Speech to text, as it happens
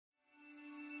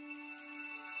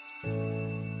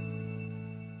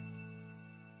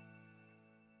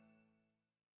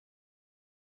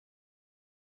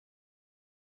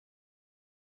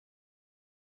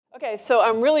Okay, so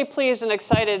I'm really pleased and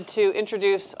excited to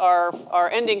introduce our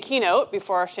ending keynote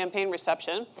before our champagne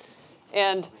reception.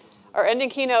 And our ending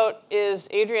keynote is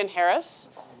Adrienne Harris.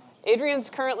 Adrienne's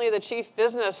currently the Chief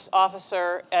Business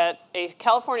Officer at a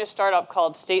California startup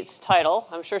called States Title.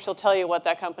 I'm sure she'll tell you what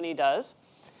that company does.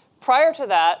 Prior to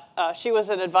that, she was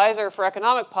an advisor for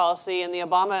economic policy in the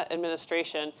Obama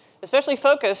administration, especially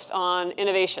focused on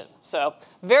innovation. So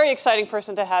very exciting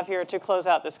person to have here to close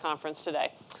out this conference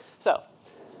today. So,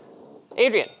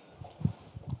 Adrienne.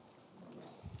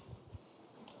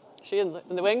 Is she in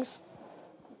the wings? Is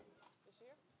she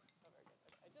here? Oh, very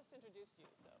good. I just introduced you,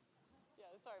 so yeah,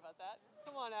 sorry about that.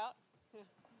 Come on out.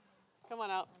 Come on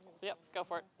out. Yep, go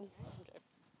for it. Okay.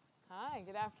 Hi,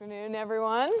 good afternoon,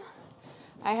 everyone.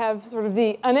 I have sort of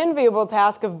the unenviable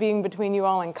task of being between you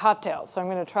all in cocktails, so I'm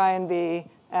going to try and be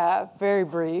very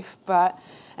brief. But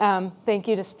thank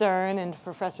you to Stern and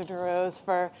Professor DeRose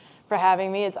for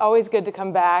having me. It's always good to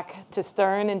come back to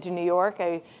Stern and to New York.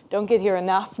 I don't get here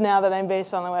enough now that I'm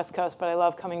based on the West Coast, but I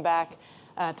love coming back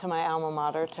to my alma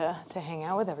mater to hang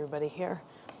out with everybody here.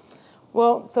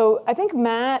 Well, so I think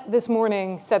Matt this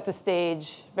morning set the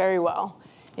stage very well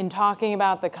in talking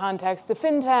about the context of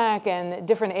FinTech and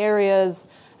different areas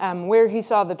where he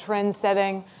saw the trend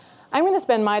setting. I'm going to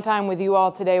spend my time with you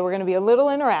all today. We're going to be a little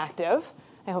interactive.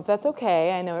 I hope that's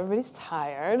okay. I know everybody's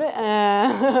tired.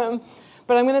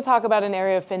 But I'm going to talk about an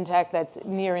area of FinTech that's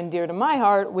near and dear to my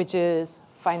heart, which is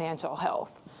financial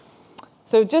health.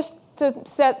 So just to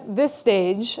set this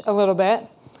stage a little bit,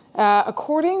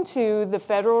 according to the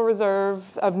Federal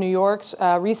Reserve of New York's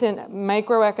recent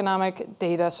microeconomic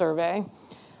data survey,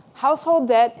 household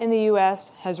debt in the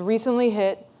U.S. has recently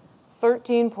hit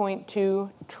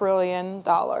 $13.2 trillion.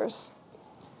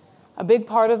 A big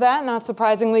part of that, not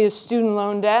surprisingly, is student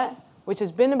loan debt, which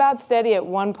has been about steady at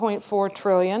 $1.4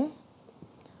 trillion.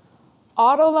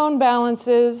 Auto loan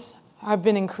balances have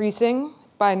been increasing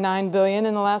by $9 billion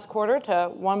in the last quarter to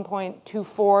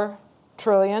 $1.24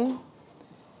 trillion.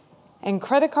 And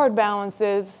credit card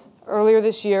balances earlier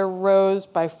this year rose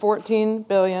by $14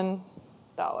 billion.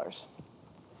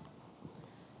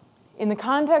 In the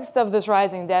context of this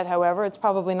rising debt, however, it's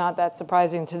probably not that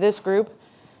surprising to this group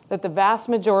that the vast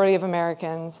majority of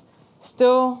Americans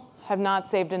still have not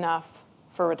saved enough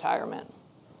for retirement.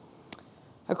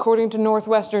 According to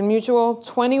Northwestern Mutual,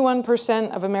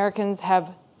 21% of Americans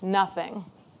have nothing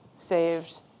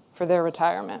saved for their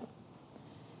retirement.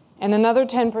 And another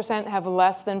 10% have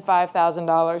less than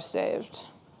 $5,000 saved.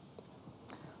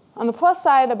 On the plus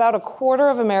side, about a quarter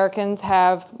of Americans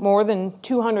have more than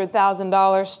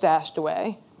 $200,000 stashed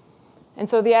away. And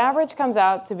so the average comes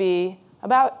out to be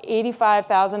about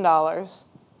 $85,000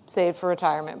 saved for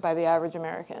retirement by the average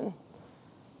American.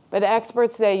 But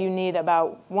experts say you need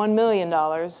about $1 million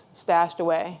stashed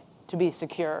away to be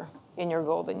secure in your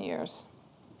golden years.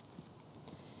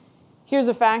 Here's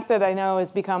a fact that I know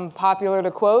has become popular to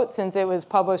quote since it was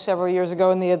published several years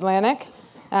ago in The Atlantic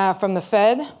from the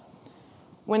Fed.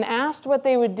 When asked what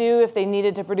they would do if they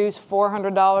needed to produce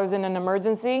 $400 in an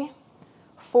emergency,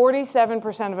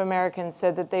 47% of Americans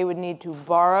said that they would need to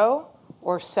borrow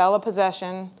or sell a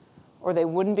possession, or they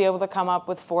wouldn't be able to come up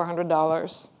with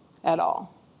 $400 at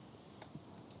all.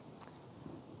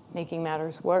 Making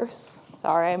matters worse.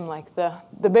 Sorry, I'm like the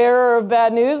bearer of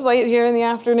bad news late here in the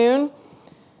afternoon.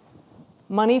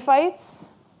 Money fights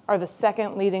are the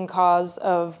second leading cause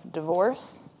of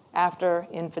divorce after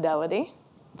infidelity,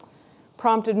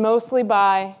 prompted mostly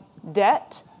by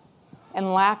debt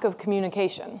and lack of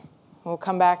communication. We'll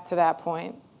come back to that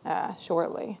point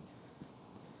shortly.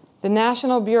 The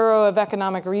National Bureau of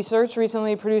Economic Research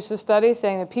recently produced a study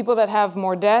saying that people that have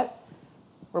more debt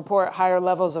report higher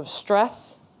levels of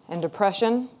stress and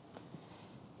depression,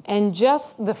 and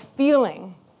just the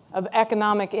feeling of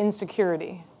economic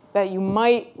insecurity, that you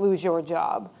might lose your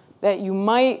job, that you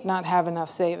might not have enough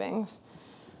savings,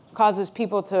 causes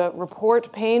people to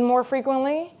report pain more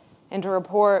frequently and to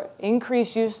report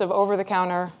increased use of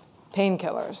over-the-counter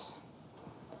painkillers.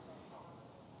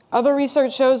 Other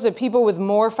research shows that people with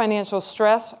more financial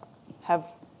stress have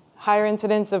higher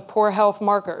incidence of poor health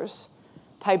markers,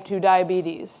 type 2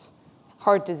 diabetes,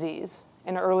 heart disease,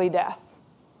 and early death.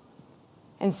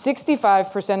 And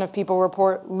 65% of people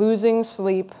report losing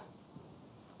sleep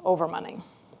over money.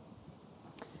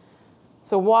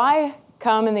 So why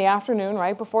come in the afternoon,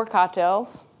 right before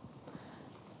cocktails,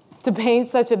 to paint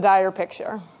such a dire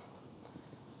picture?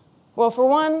 Well, for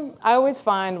one, I always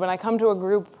find when I come to a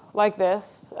group like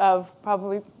this of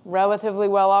probably relatively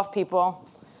well-off people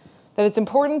that it's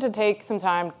important to take some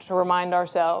time to remind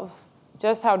ourselves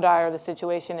just how dire the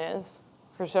situation is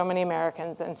for so many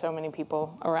Americans and so many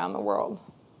people around the world.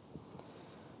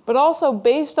 But also,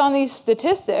 based on these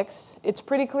statistics, it's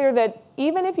pretty clear that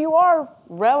even if you are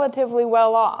relatively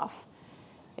well off,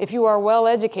 if you are well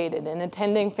educated and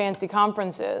attending fancy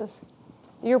conferences,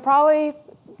 you're probably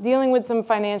dealing with some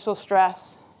financial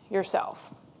stress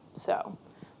yourself. So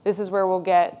this is where we'll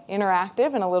get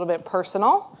interactive and a little bit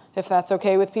personal, if that's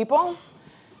okay with people.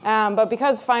 But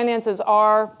because finances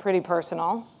are pretty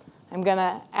personal, I'm going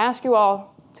to ask you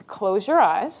all to close your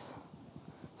eyes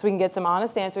so we can get some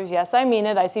honest answers. Yes, I mean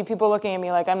it. I see people looking at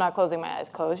me like I'm not closing my eyes.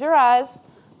 Close your eyes.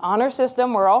 Honor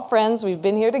system. We're all friends. We've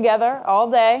been here together all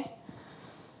day.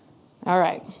 All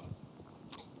right.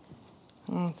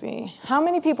 Let's see. How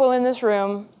many people in this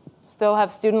room still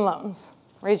have student loans?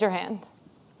 Raise your hand.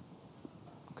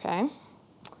 Okay.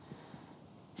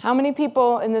 How many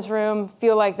people in this room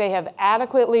feel like they have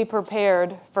adequately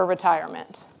prepared for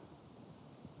retirement?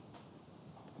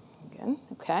 Good.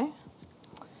 Okay.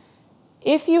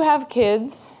 If you have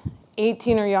kids,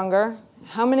 18 or younger,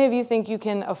 how many of you think you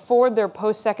can afford their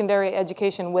post-secondary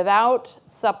education without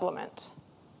supplement?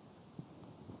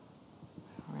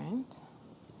 All right.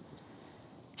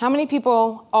 How many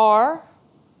people are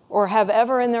or have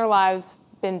ever in their lives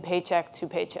been paycheck to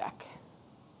paycheck?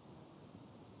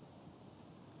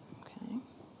 Okay.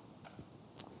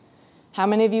 How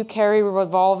many of you carry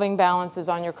revolving balances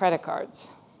on your credit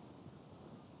cards?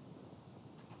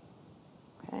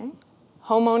 Okay.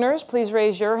 Homeowners, please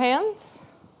raise your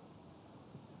hands.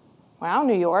 Wow,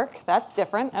 New York, that's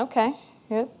different. Okay,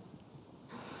 good.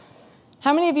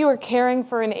 How many of you are caring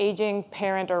for an aging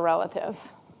parent or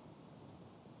relative?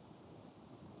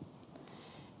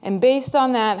 And based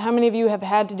on that, how many of you have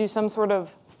had to do some sort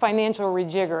of financial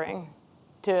rejiggering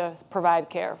to provide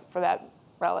care for that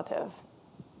relative?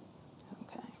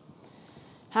 Okay.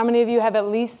 How many of you have at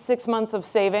least 6 months of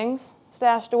savings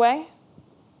stashed away?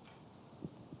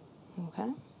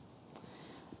 Okay.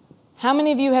 How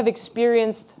many of you have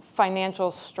experienced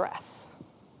financial stress?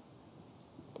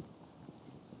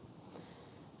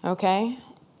 Okay.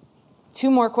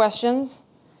 2 more questions.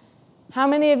 How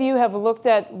many of you have looked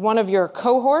at one of your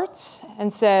cohorts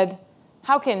and said,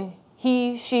 how can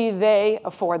he, she, they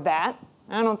afford that?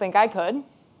 I don't think I could.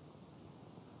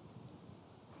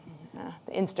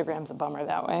 The Instagram's a bummer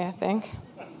that way, I think.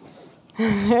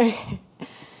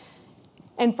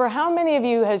 And for how many of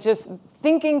you has just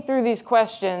thinking through these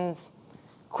questions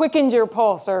quickened your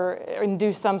pulse or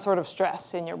induced some sort of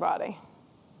stress in your body?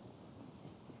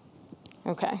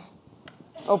 Okay.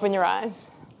 Open your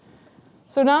eyes.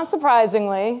 So not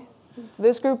surprisingly,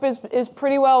 this group is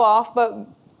pretty well off, but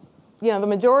the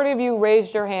majority of you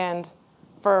raised your hand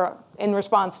in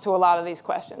response to a lot of these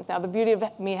questions. Now, the beauty of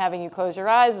me having you close your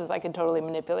eyes is I can totally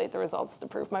manipulate the results to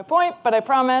prove my point, but I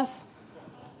promise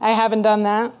I haven't done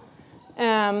that.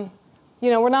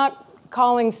 We're not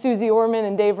calling Susie Orman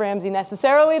and Dave Ramsey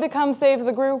necessarily to come save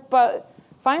the group, but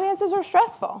finances are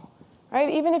stressful, right?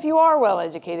 Even if you are well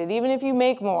educated, even if you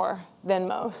make more than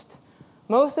most.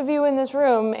 Most of you in this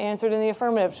room answered in the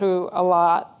affirmative to a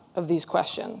lot of these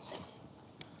questions.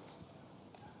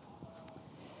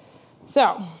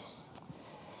 So,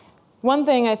 one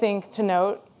thing I think to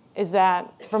note is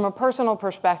that from a personal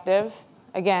perspective,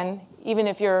 again, even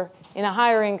if you're in a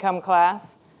higher income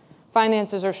class,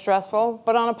 finances are stressful,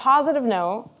 but on a positive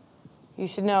note, you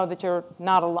should know that you're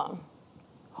not alone.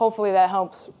 Hopefully that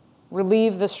helps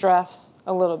relieve the stress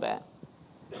a little bit.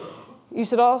 You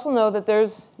should also know that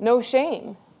there's no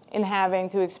shame in having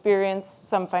to experience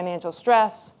some financial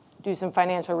stress, do some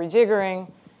financial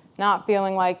rejiggering, not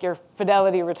feeling like your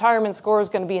Fidelity retirement score is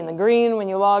going to be in the green when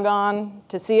you log on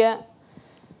to see it.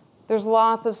 There's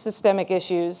lots of systemic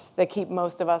issues that keep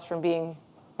most of us from being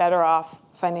better off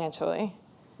financially.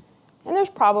 And there's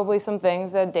probably some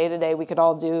things that day to day we could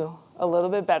all do a little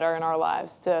bit better in our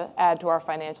lives to add to our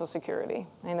financial security.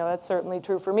 I know that's certainly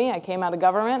true for me. I came out of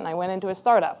government and I went into a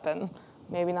startup, and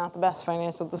maybe not the best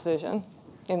financial decision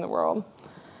in the world.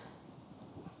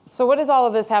 So what does all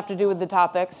of this have to do with the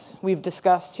topics we've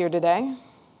discussed here today?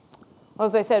 Well,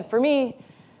 as I said, for me,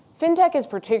 FinTech is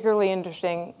particularly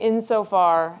interesting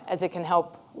insofar as it can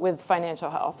help with financial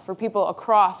health for people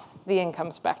across the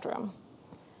income spectrum.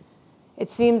 It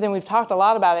seems, and we've talked a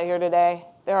lot about it here today,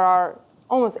 there are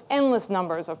almost endless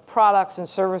numbers of products and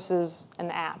services and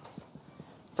apps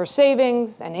for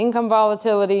savings and income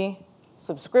volatility,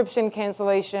 subscription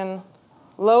cancellation,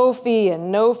 low fee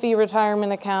and no fee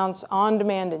retirement accounts,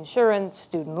 on-demand insurance,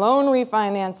 student loan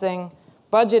refinancing,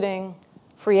 budgeting,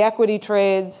 free equity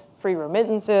trades, free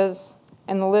remittances,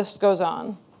 and the list goes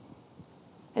on.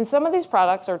 And some of these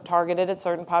products are targeted at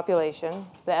certain population,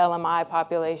 the LMI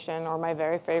population, or my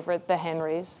very favorite, the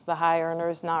Henrys, the high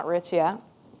earners, not rich yet.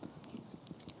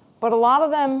 But a lot of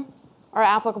them are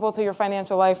applicable to your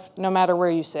financial life no matter where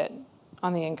you sit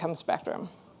on the income spectrum.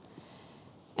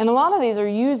 And a lot of these are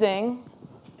using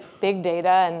big data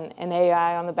and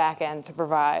AI on the back end to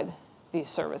provide these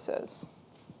services.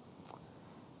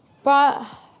 But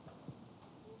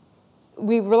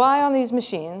we rely on these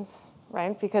machines,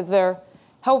 right, because they're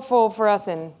helpful for us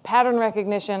in pattern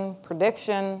recognition,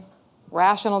 prediction,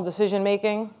 rational decision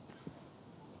making.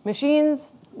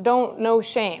 Machines don't know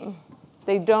shame.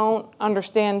 They don't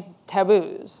understand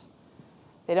taboos.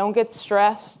 They don't get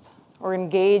stressed or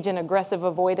engage in aggressive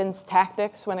avoidance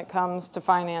tactics when it comes to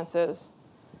finances.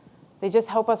 They just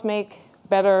help us make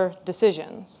better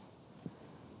decisions.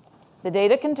 The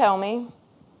data can tell me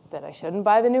that I shouldn't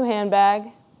buy the new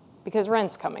handbag because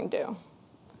rent's coming due.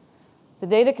 The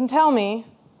data can tell me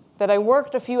that I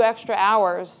worked a few extra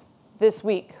hours this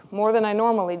week, more than I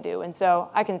normally do, and so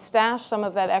I can stash some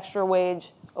of that extra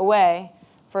wage away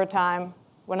for a time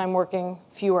when I'm working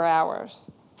fewer hours.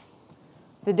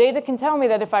 The data can tell me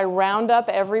that if I round up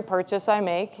every purchase I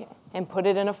make and put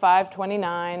it in a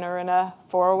 529 or in a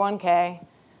 401k,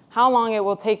 how long it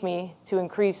will take me to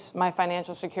increase my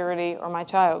financial security or my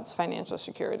child's financial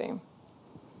security.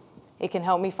 It can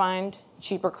help me find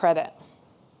cheaper credit.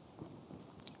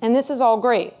 And this is all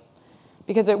great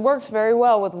because it works very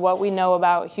well with what we know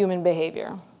about human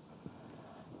behavior.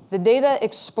 The data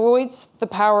exploits the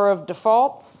power of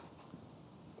defaults.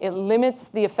 It limits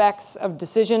the effects of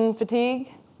decision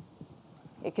fatigue.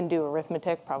 It can do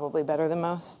arithmetic probably better than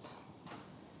most.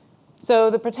 So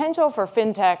the potential for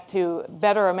FinTech to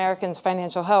better Americans'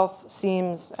 financial health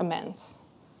seems immense.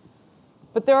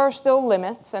 But there are still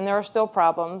limits and there are still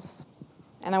problems,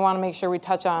 and I want to make sure we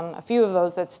touch on a few of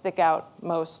those that stick out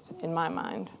most in my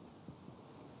mind.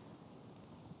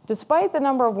 Despite the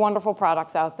number of wonderful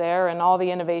products out there and all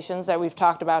the innovations that we've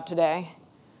talked about today,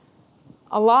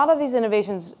 a lot of these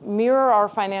innovations mirror our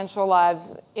financial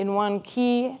lives in one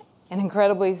key and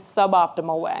incredibly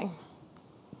suboptimal way.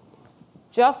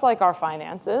 Just like our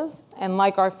finances and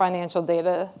like our financial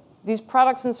data, these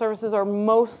products and services are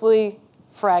mostly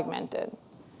fragmented.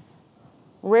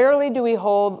 Rarely do we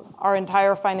hold our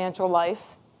entire financial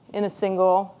life in a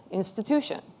single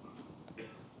institution.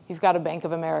 You've got a Bank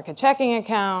of America checking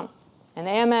account, an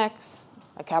Amex,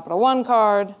 a Capital One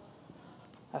card,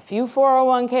 a few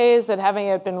 401ks that haven't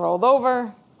yet been rolled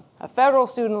over, a federal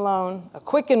student loan, a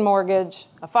Quicken mortgage,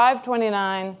 a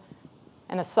 529,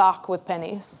 and a sock with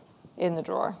pennies in the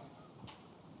drawer.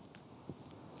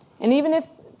 And even if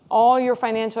all your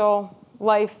financial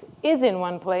life is in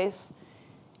one place,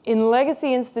 in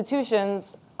legacy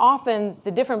institutions, often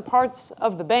the different parts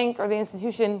of the bank or the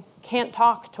institution can't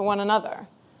talk to one another.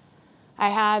 I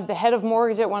had the head of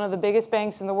mortgage at one of the biggest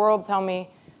banks in the world tell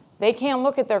me they can't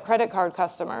look at their credit card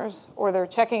customers or their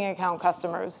checking account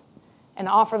customers and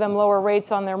offer them lower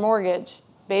rates on their mortgage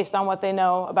based on what they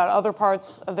know about other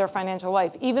parts of their financial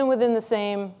life, even within the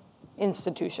same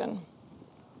institution.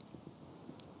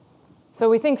 So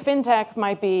we think FinTech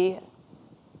might be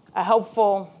a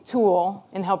helpful tool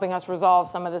in helping us resolve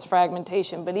some of this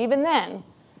fragmentation. But even then,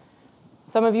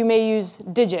 some of you may use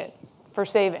Digit for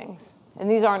savings. And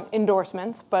these aren't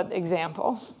endorsements, but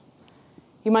examples.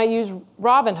 You might use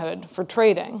Robinhood for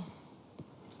trading.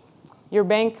 Your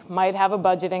bank might have a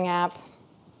budgeting app.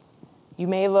 You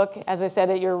may look, as I said,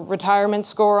 at your retirement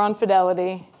score on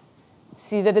Fidelity,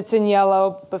 see that it's in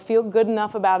yellow, but feel good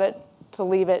enough about it to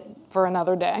leave it for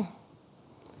another day.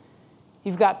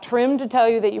 You've got Trim to tell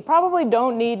you that you probably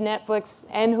don't need Netflix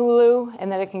and Hulu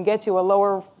and that it can get you a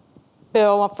lower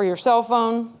bill for your cell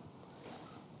phone.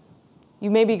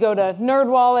 You maybe go to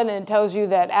NerdWallet and it tells you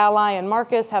that Ally and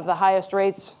Marcus have the highest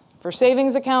rates for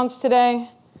savings accounts today.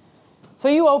 So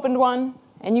you opened one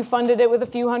and you funded it with a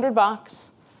few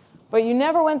 $100, but you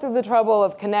never went through the trouble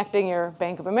of connecting your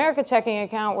Bank of America checking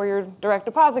account where your direct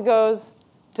deposit goes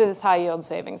to this high yield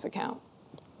savings account.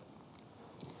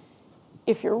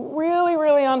 If you're really,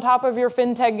 really on top of your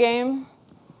FinTech game,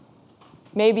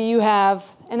 maybe you have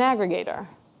an aggregator.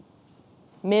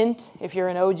 Mint, if you're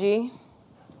an OG.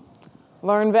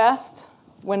 LearnVest,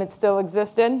 when it still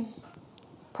existed.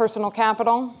 Personal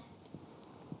Capital.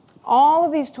 All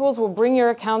of these tools will bring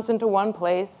your accounts into one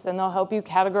place, and they'll help you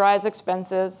categorize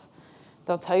expenses.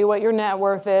 They'll tell you what your net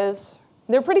worth is.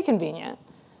 They're pretty convenient.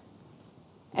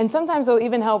 And sometimes they'll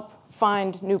even help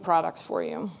find new products for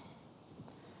you.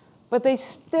 But they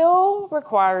still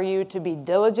require you to be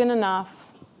diligent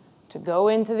enough to go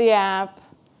into the app,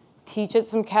 teach it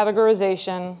some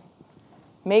categorization,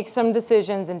 make some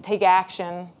decisions, and take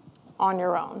action on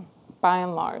your own, by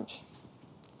and large.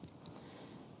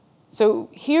 So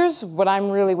here's what I'm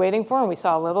really waiting for, and we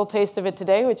saw a little taste of it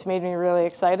today, which made me really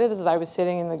excited as I was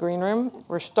sitting in the green room.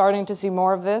 We're starting to see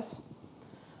more of this.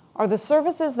 Are the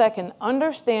services that can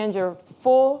understand your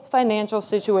full financial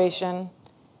situation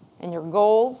and your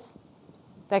goals,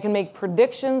 that can make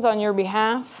predictions on your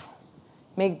behalf,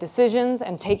 make decisions,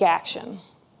 and take action.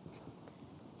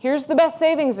 Here's the best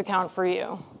savings account for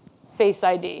you. Face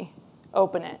ID.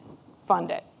 Open it.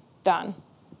 Fund it. Done.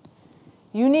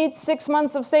 You need 6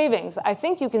 months of savings. I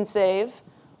think you can save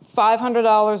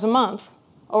 $500 a month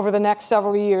over the next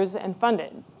several years and fund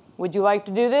it. Would you like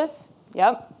to do this?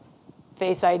 Yep.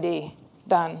 Face ID.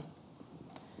 Done.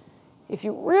 If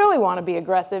you really want to be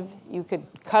aggressive, you could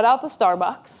cut out the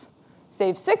Starbucks,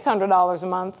 save $600 a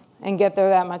month, and get there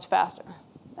that much faster.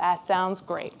 That sounds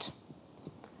great.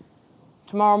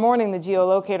 Tomorrow morning, the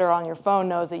geolocator on your phone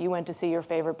knows that you went to see your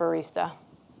favorite barista.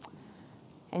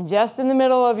 And just in the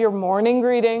middle of your morning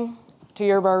greeting to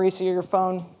your barista, your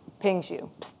phone pings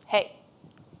you. Psst, hey,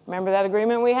 remember that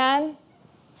agreement we had?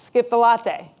 Skip the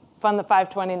latte, fund the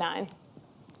 $529.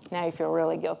 Now you feel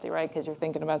really guilty, right? Because you're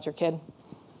thinking about your kid.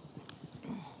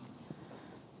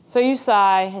 So you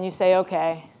sigh and you say,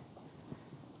 okay.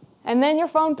 And then your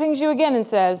phone pings you again and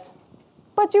says,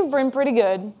 but you've been pretty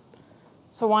good.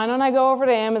 So why don't I go over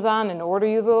to Amazon and order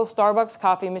you the little Starbucks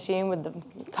coffee machine with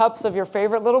the cups of your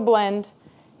favorite little blend.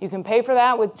 You can pay for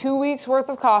that with 2 weeks worth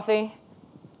of coffee.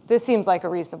 This seems like a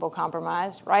reasonable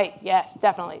compromise, right? Yes,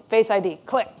 definitely. Face ID,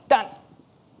 click, done.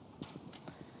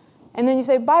 And then you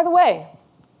say, by the way,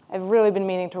 I've really been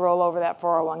meaning to roll over that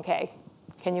 401k.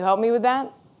 Can you help me with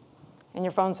that? And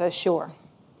your phone says, sure.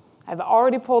 I've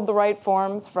already pulled the right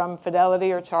forms from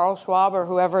Fidelity or Charles Schwab or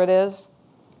whoever it is.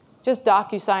 Just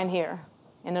DocuSign here,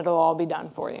 and it'll all be done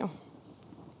for you.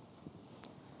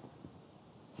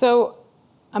 So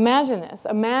imagine this.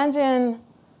 Imagine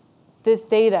this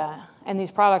data and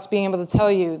these products being able to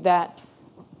tell you that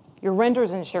your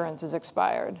renter's insurance is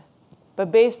expired.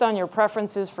 But based on your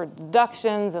preferences for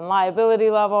deductions and liability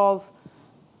levels,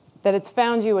 that it's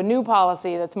found you a new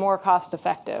policy that's more cost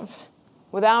effective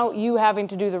without you having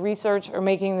to do the research or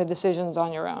making the decisions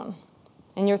on your own.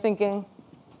 And you're thinking,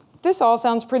 this all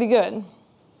sounds pretty good.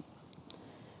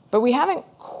 But we haven't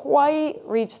quite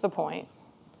reached the point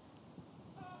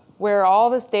where all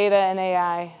this data and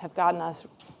AI have gotten us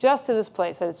just to this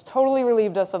place, that it's totally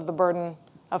relieved us of the burden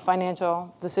of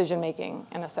financial decision-making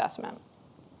and assessment.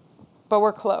 But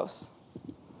we're close.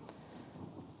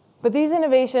 But these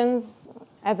innovations,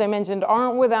 as I mentioned,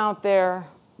 aren't without their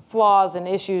flaws and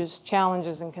issues,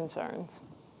 challenges, and concerns.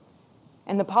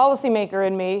 And the policymaker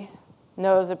in me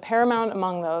knows that paramount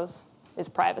among those is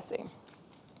privacy.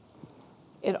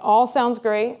 It all sounds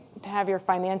great to have your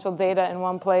financial data in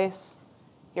one place,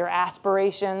 your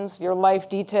aspirations, your life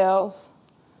details.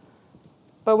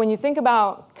 But when you think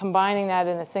about combining that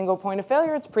in a single point of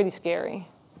failure, it's pretty scary.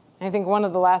 And I think one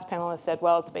of the last panelists said,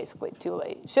 well, it's basically too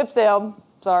late. Ship sailed,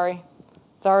 sorry.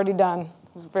 It's already done.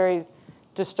 It was a very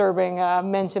disturbing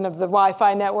mention of the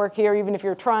Wi-Fi network here. Even if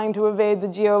you're trying to evade the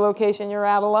geolocation, you're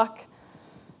out of luck.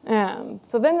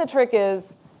 So then the trick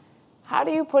is, how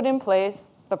do you put in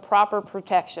place the proper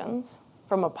protections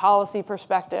from a policy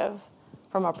perspective,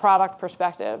 from a product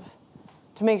perspective,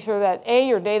 to make sure that A,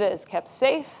 your data is kept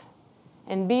safe,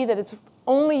 and B, that it's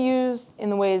only used in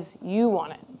the ways you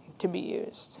want it to be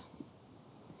used?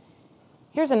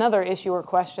 Here's another issue or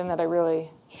question that I really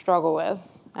struggle with.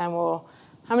 And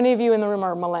how many of you in the room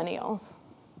are millennials?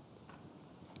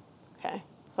 Okay,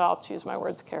 so I'll choose my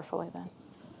words carefully then.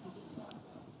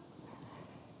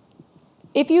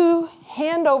 If you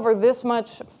hand over this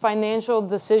much financial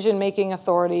decision-making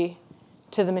authority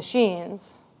to the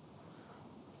machines,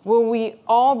 will we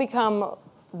all become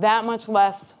that much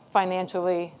less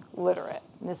financially literate?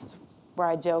 And this is where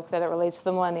I joke that it relates to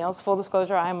the millennials. Full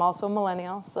disclosure, I am also a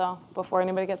millennial, so before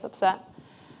anybody gets upset.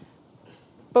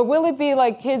 But will it be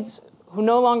like kids who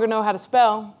no longer know how to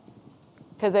spell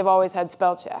because they've always had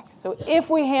spell check? So if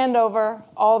we hand over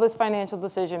all this financial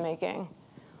decision-making,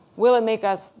 will it make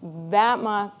us that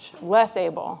much less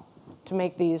able to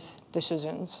make these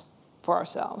decisions for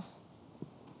ourselves?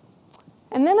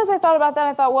 And then as I thought about that,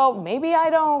 I thought, well, maybe I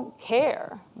don't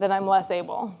care that I'm less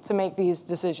able to make these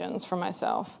decisions for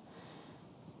myself.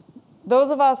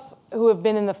 Those of us who have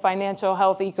been in the financial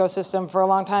health ecosystem for a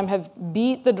long time have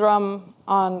beat the drum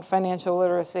on financial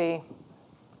literacy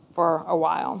for a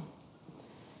while.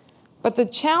 But the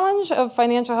challenge of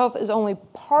financial health is only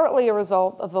partly a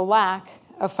result of the lack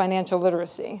of financial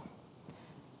literacy.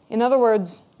 In other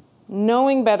words,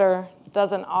 knowing better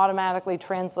doesn't automatically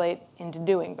translate into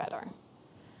doing better.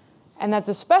 And that's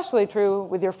especially true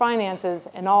with your finances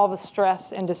and all the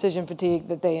stress and decision fatigue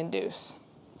that they induce.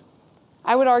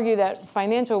 I would argue that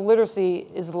financial literacy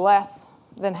is less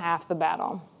than half the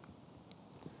battle.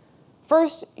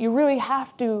 First, you really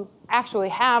have to actually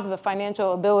have the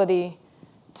financial ability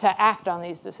to act on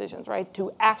these decisions, right?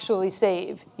 To actually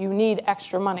save. You need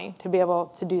extra money to be able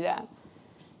to do that.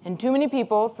 And too many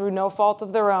people, through no fault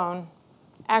of their own,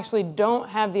 actually don't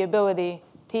have the ability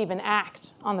to even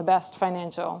act on the best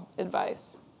financial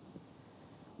advice.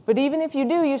 But even if you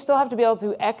do, you still have to be able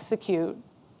to execute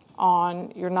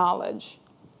on your knowledge.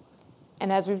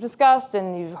 And as we've discussed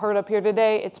and you've heard up here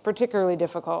today, it's particularly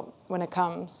difficult when it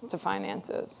comes to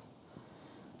finances.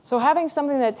 So having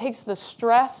something that takes the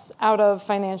stress out of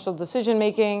financial decision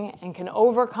making and can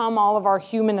overcome all of our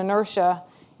human inertia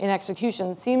in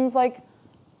execution seems like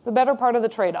the better part of the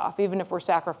trade-off, even if we're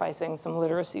sacrificing some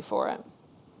literacy for it.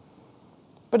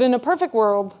 But in a perfect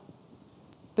world,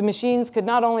 the machines could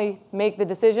not only make the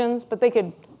decisions, but they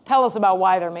could tell us about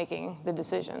why they're making the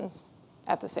decisions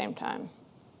at the same time.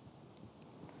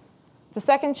 The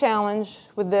second challenge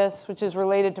with this, which is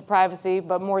related to privacy,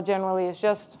 but more generally, is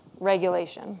just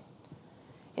regulation.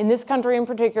 In this country in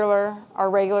particular, our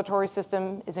regulatory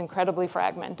system is incredibly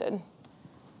fragmented,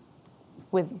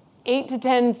 with 8 to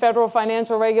 10 federal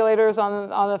financial regulators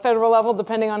on the federal level,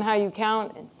 depending on how you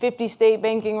count, and 50 state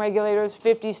banking regulators,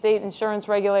 50 state insurance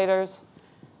regulators.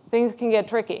 Things can get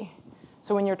tricky.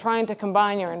 So when you're trying to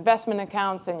combine your investment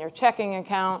accounts and your checking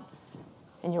account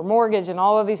and your mortgage and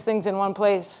all of these things in one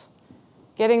place,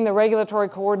 getting the regulatory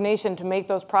coordination to make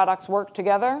those products work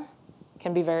together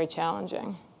can be very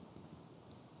challenging.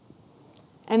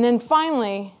 And then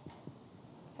finally,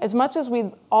 as much as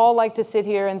we'd all like to sit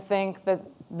here and think that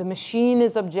the machine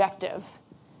is objective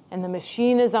and the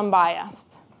machine is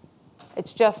unbiased,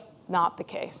 it's just not the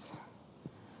case.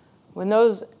 When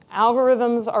those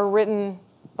algorithms are written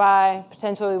by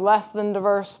potentially less than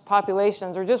diverse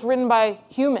populations or just written by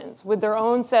humans with their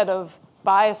own set of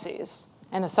biases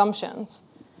and assumptions,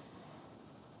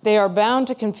 they are bound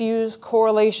to confuse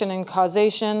correlation and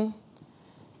causation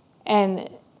and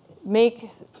make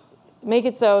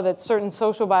it so that certain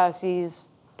social biases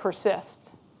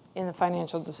persist in the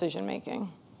financial decision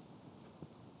making.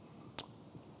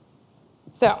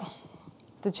 So,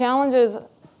 the challenges,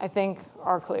 I think,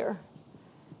 are clear.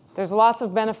 There's lots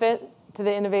of benefit to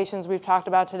the innovations we've talked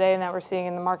about today and that we're seeing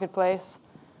in the marketplace,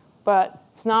 but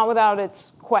it's not without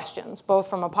its questions, both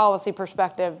from a policy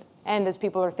perspective and as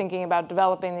people are thinking about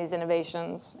developing these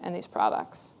innovations and these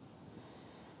products.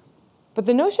 But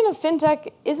the notion of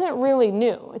fintech isn't really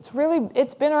new.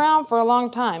 It's been around for a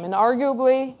long time, and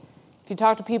arguably, if you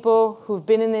talk to people who've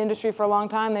been in the industry for a long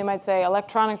time, they might say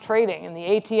electronic trading and the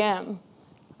ATM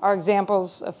are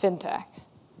examples of fintech.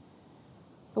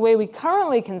 The way we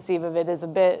currently conceive of it is a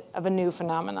bit of a new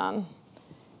phenomenon,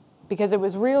 because it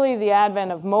was really the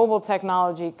advent of mobile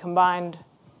technology combined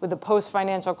with the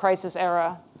post-financial crisis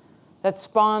era that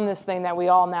spawned this thing that we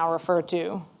all now refer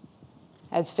to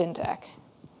as fintech.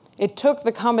 It took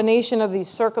the combination of these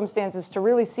circumstances to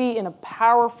really see in a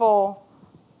powerful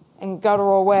and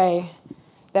guttural way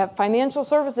that financial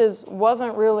services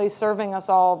wasn't really serving us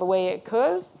all the way it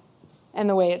could and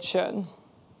the way it should.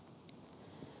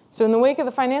 So in the wake of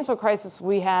the financial crisis,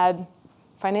 we had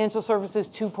financial services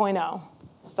 2.0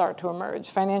 start to emerge,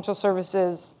 financial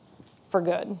services for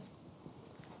good.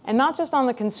 And not just on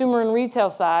the consumer and retail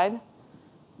side,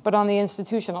 but on the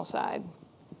institutional side.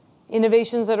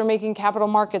 Innovations that are making capital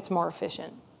markets more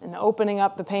efficient and opening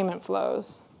up the payment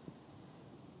flows.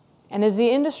 And as the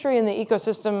industry and the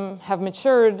ecosystem have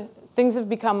matured, things have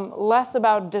become less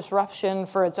about disruption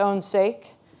for its own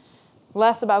sake,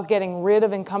 less about getting rid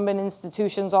of incumbent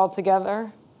institutions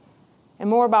altogether, and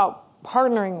more about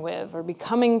partnering with or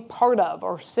becoming part of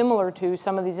or similar to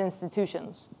some of these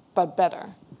institutions, but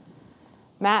better.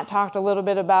 Matt talked a little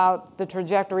bit about the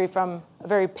trajectory from a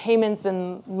very payments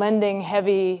and lending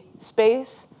heavy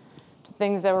space to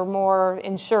things that were more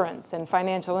insurance and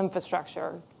financial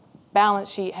infrastructure, balance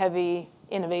sheet heavy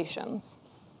innovations.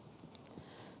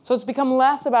 So it's become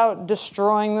less about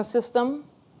destroying the system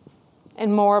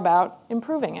and more about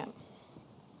improving it.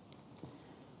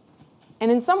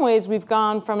 And in some ways, we've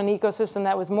gone from an ecosystem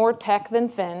that was more tech than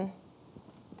fin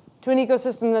to an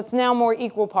ecosystem that's now more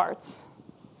equal parts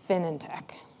fin and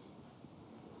tech.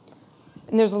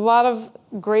 And there's a lot of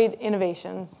great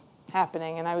innovations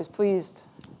happening, and I was pleased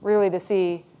really to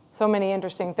see so many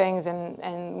interesting things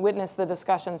and witness the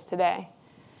discussions today.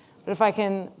 But if I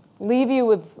can leave you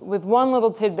with one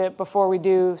little tidbit before we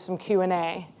do some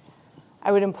Q&A,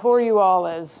 I would implore you all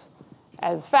as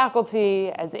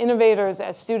faculty, as innovators,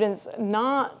 as students,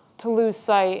 not to lose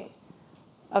sight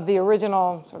of the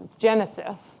original sort of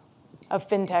genesis of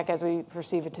fintech as we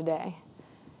perceive it today.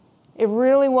 it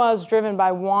really was driven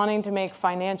by wanting to make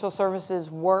financial services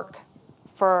work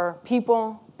for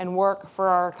people and work for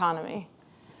our economy.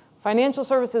 Financial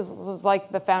services is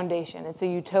like the foundation. It's a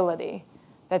utility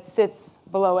that sits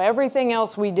below everything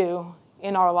else we do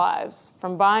in our lives,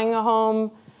 from buying a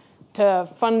home to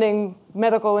funding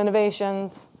medical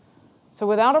innovations. So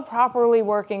without a properly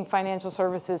working financial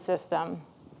services system,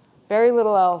 very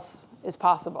little else is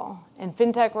possible. And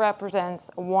FinTech represents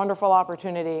a wonderful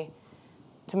opportunity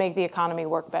to make the economy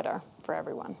work better for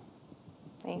everyone.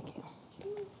 Thank you.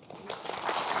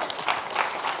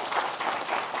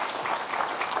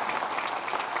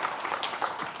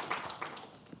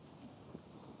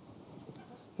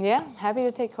 Yeah, happy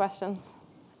to take questions.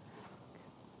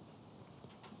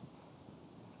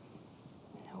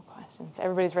 No questions.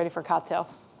 Everybody's ready for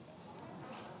cocktails.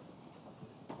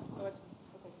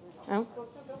 No?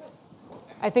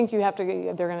 I think you have to,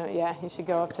 they're going to, yeah, you should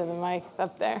go up to the mic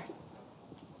up there.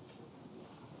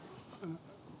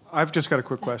 I've just got a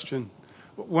quick question.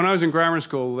 When I was in grammar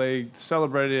school, they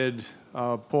celebrated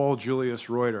Paul Julius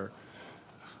Reuter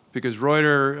because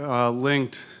Reuter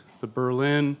linked the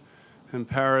Berlin and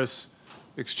Paris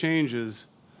exchanges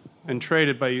and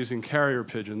traded by using carrier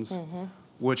pigeons,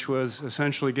 which was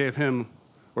essentially gave him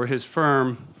or his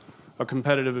firm a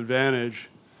competitive advantage.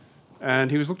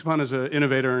 And he was looked upon as an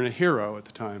innovator and a hero at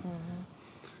the time.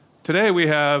 Today we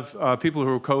have people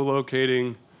who are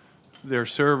co-locating their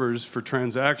servers for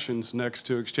transactions next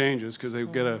to exchanges because they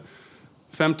get a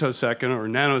femtosecond or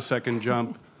nanosecond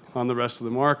jump on the rest of the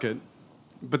market,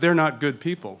 but they're not good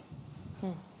people.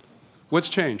 What's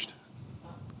changed?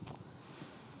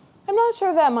 I'm not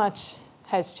sure that much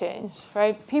has changed,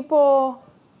 right? People,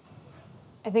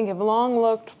 I think, have long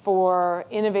looked for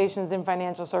innovations in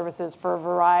financial services for a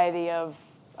variety of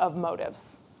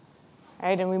motives,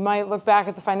 right? And we might look back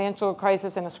at the financial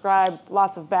crisis and ascribe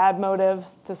lots of bad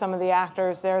motives to some of the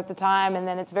actors there at the time, and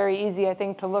then it's very easy, I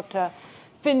think, to look to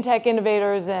FinTech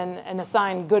innovators and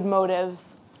assign good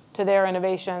motives to their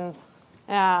innovations.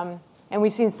 And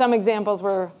we've seen some examples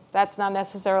where that's not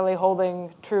necessarily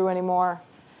holding true anymore.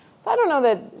 So I don't know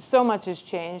that so much has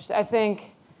changed. I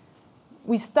think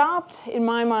we stopped, in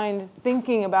my mind,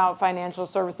 thinking about financial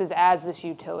services as this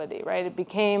utility, right? It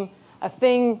became a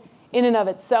thing in and of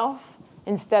itself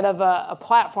instead of a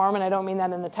platform, and I don't mean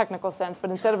that in the technical sense, but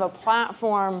instead of a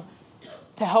platform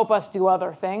to help us do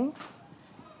other things.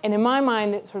 And in my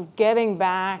mind, sort of getting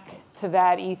back to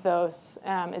that ethos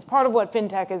is part of what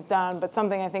FinTech has done, but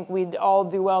something I think we'd all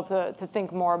do well to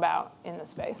think more about in the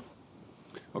space.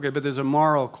 Okay, but there's a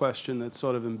moral question that's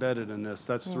sort of embedded in this.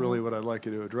 That's really what I'd like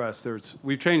you to address.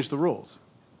 We've changed the rules.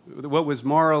 What was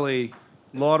morally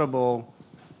laudable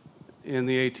in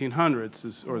the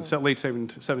 1800s, or the late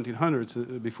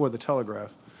 1700s, before the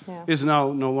telegraph, is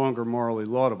now no longer morally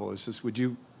laudable. It's just, would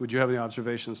you have any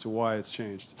observations as to why it's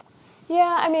changed?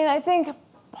 Yeah, I mean, I think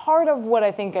part of what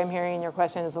I think I'm hearing in your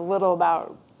question is a little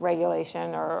about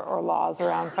regulation or laws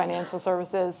around financial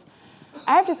services.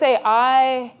 I have to say,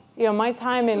 my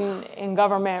time in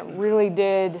government really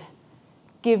did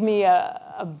give me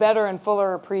a better and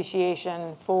fuller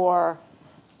appreciation for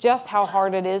just how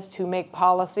hard it is to make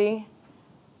policy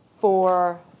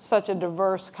for such a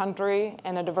diverse country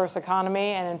and a diverse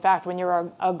economy. And in fact, when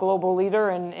you're a global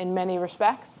leader in many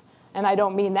respects, and I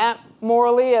don't mean that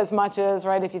morally as much as,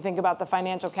 right, if you think about the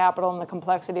financial capital and the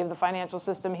complexity of the financial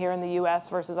system here in the US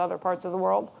versus other parts of the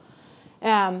world.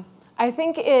 I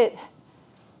think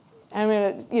I'm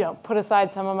going to put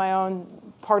aside some of my own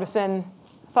partisan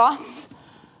thoughts.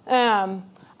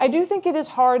 I do think it is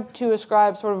hard to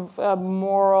ascribe sort of a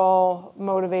moral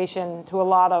motivation to a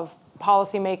lot of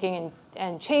policymaking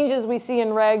and changes we see in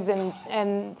regs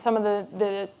and some of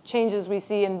the changes we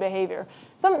see in behavior.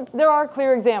 There are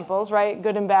clear examples, right,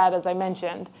 good and bad, as I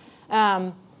mentioned.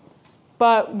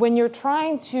 But when you're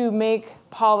trying to make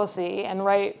policy and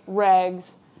write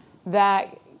regs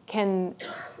that can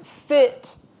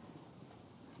fit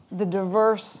the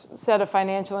diverse set of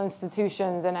financial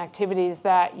institutions and activities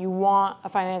that you want a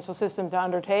financial system to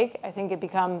undertake, I think it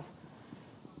becomes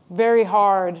very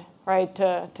hard, right,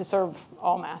 to serve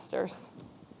all masters.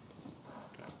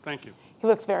 Okay, thank you. He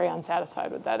looks very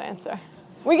unsatisfied with that answer.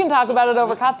 We can talk about it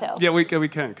over cocktails. Yeah, we can,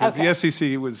 because Okay. the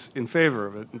SEC was in favor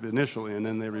of it initially, and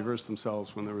then they reversed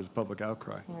themselves when there was a public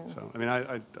outcry. So, I mean,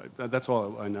 I that's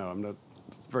all I know. I'm not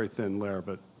very thin layer,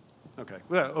 but okay.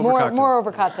 Well, More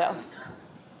over cocktails.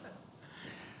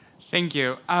 Thank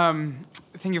you.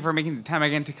 Thank you for making the time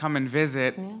again to come and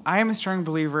visit. Yeah. I am a strong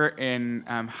believer in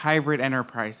hybrid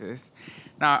enterprises.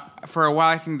 Now, for a while,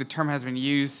 I think the term has been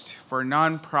used for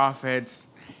nonprofits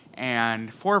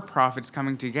and for-profits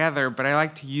coming together, but I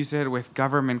like to use it with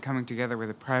government coming together with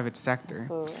the private sector.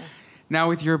 Absolutely. Now,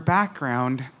 with your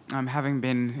background, having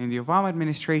been in the Obama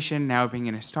administration, now being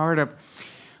in a startup,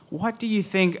 what do you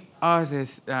think us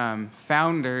as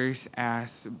founders,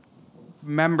 as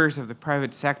members of the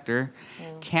private sector,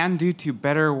 can do to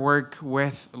better work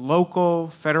with local,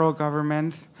 federal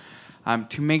governments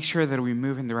to make sure that we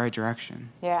move in the right direction?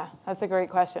 Yeah, that's a great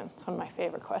question. It's one of my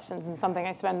favorite questions and something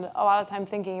I spend a lot of time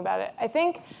thinking about it. I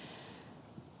think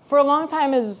for a long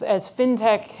time as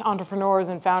FinTech entrepreneurs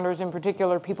and founders in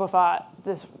particular, people thought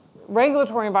this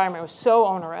regulatory environment was so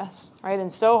onerous, right,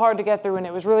 and so hard to get through, and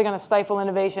it was really going to stifle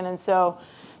innovation. And so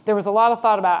there was a lot of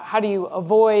thought about how do you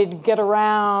avoid, get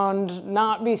around,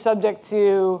 not be subject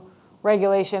to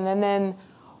regulation. And then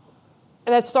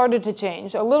that started to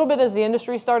change a little bit as the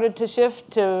industry started to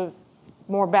shift to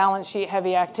more balance sheet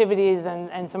heavy activities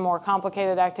and some more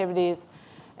complicated activities.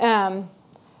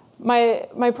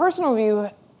 My personal view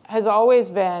has always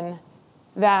been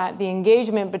that the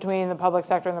engagement between the public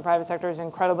sector and the private sector is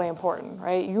incredibly important,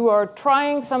 right? You are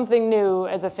trying something new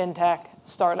as a FinTech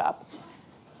startup.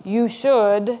 You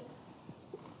should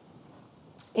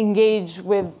engage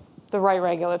with the right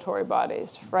regulatory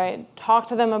bodies, right? Talk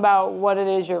to them about what it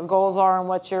is your goals are and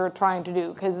what you're trying to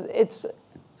do. Because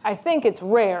I think it's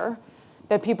rare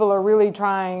that people are really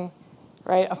trying,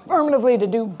 right, affirmatively to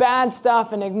do bad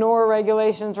stuff and ignore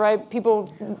regulations, right?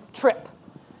 People trip.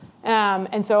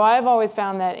 And so I've always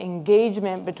found that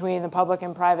engagement between the public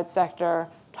and private sector,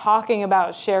 talking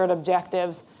about shared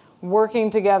objectives, working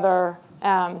together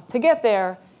to get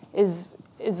there is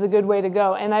the good way to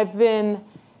go. And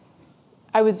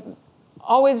I was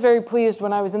always very pleased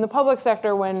when I was in the public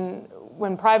sector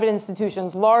when private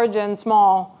institutions, large and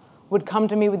small, would come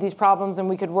to me with these problems and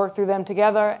we could work through them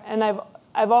together. And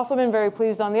I've also been very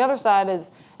pleased on the other side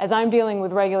as I'm dealing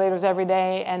with regulators every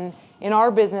day, and in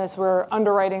our business, we're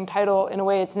underwriting title in a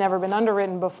way it's never been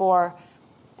underwritten before,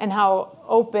 and how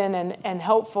open and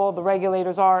helpful the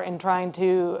regulators are in trying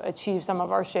to achieve some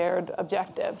of our shared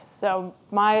objectives. So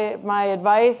my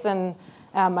advice and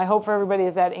my hope for everybody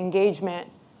is that engagement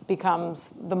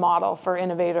becomes the model for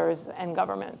innovators and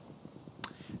government.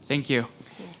 Thank you.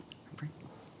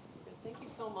 Thank you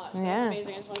so much. Yeah. That's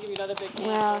amazing. I just want to give you another big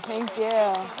hand. Well, thank you.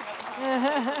 Yeah,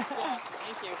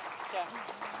 thank you. Yeah.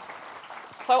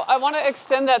 So I want to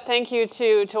extend that thank you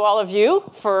to all of you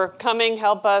for coming,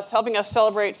 helping us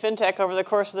celebrate FinTech over the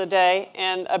course of the day.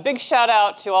 And a big shout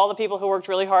out to all the people who worked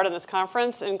really hard on this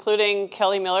conference, including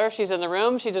Kelly Miller. She's in the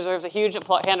room. She deserves a huge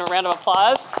round of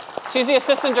applause. She's the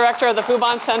assistant director of the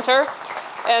Fubon Center.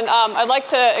 And I'd like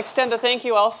to extend a thank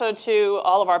you also to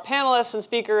all of our panelists and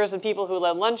speakers and people who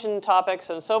led luncheon topics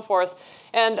and so forth.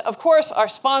 And of course, our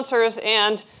sponsors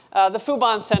and the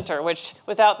Fubon Center, which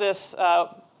without this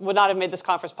would not have made this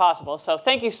conference possible. So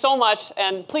thank you so much,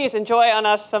 and please enjoy on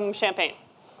us some champagne.